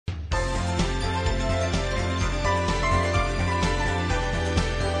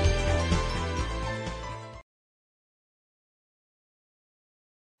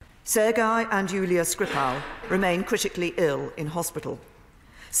Sergei and Yulia Skripal remain critically ill in hospital.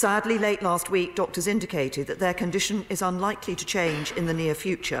 Sadly, late last week, doctors indicated that their condition is unlikely to change in the near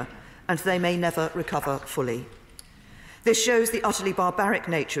future, and they may never recover fully. This shows the utterly barbaric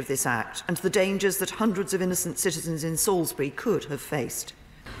nature of this act and the dangers that hundreds of innocent citizens in Salisbury could have faced.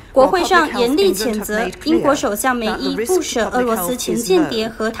 国会上严厉谴责英国首相梅伊不舍俄罗斯前间谍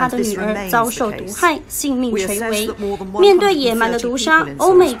和他的女儿遭受毒害，性命垂危。面对野蛮的毒杀，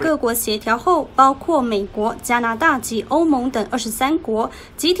欧美各国协调后，包括美国、加拿大及欧盟等23国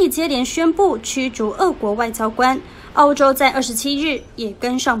集体接连宣布驱逐俄国外交官。澳洲在27日也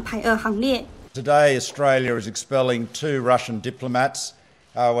跟上排俄行列。Today, Australia is expelling 2 Russian diplomats.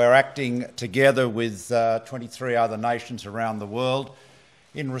 We're acting together with 23 other nations around the world.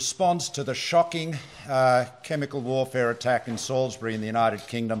 In response to the shocking chemical warfare attack in Salisbury in the United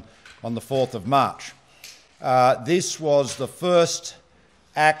Kingdom on the 4th of March. This was the first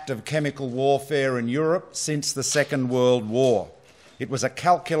act of chemical warfare in Europe since the Second World War. It was a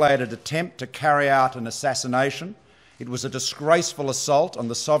calculated attempt to carry out an assassination. It was a disgraceful assault on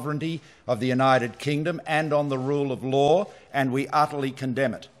the sovereignty of the United Kingdom and on the rule of law, and we utterly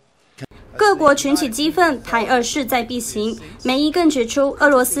condemn it. 各国群起激愤，排俄势在必行。梅伊更指出，俄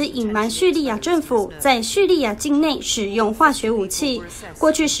罗斯隐瞒叙利亚政府在叙利亚境内使用化学武器。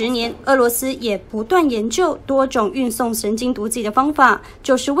过去10年，俄罗斯也不断研究多种运送神经毒剂的方法，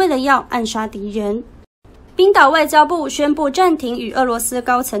就是为了要暗杀敌人。冰岛外交部宣布暂停与俄罗斯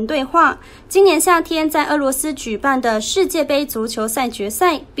高层对话。今年夏天在俄罗斯举办的世界杯足球赛决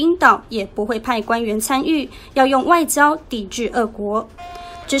赛，冰岛也不会派官员参与，要用外交抵制俄国。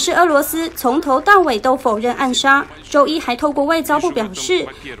只是俄罗斯从头到尾都否认暗杀，周一还透过外交部表示，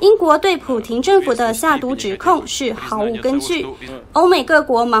英国对普廷政府的下毒指控是毫无根据。欧美各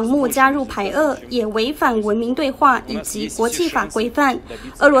国盲目加入排俄，也违反文明对话以及国际法规范。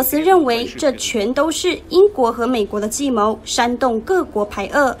俄罗斯认为这全都是英国和美国的计谋，煽动各国排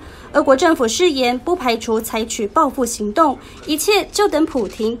俄。俄国政府誓言不排除采取报复行动，一切就等普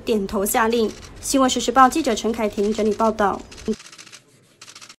廷点头下令。新闻时报记者陈凯婷整理报道。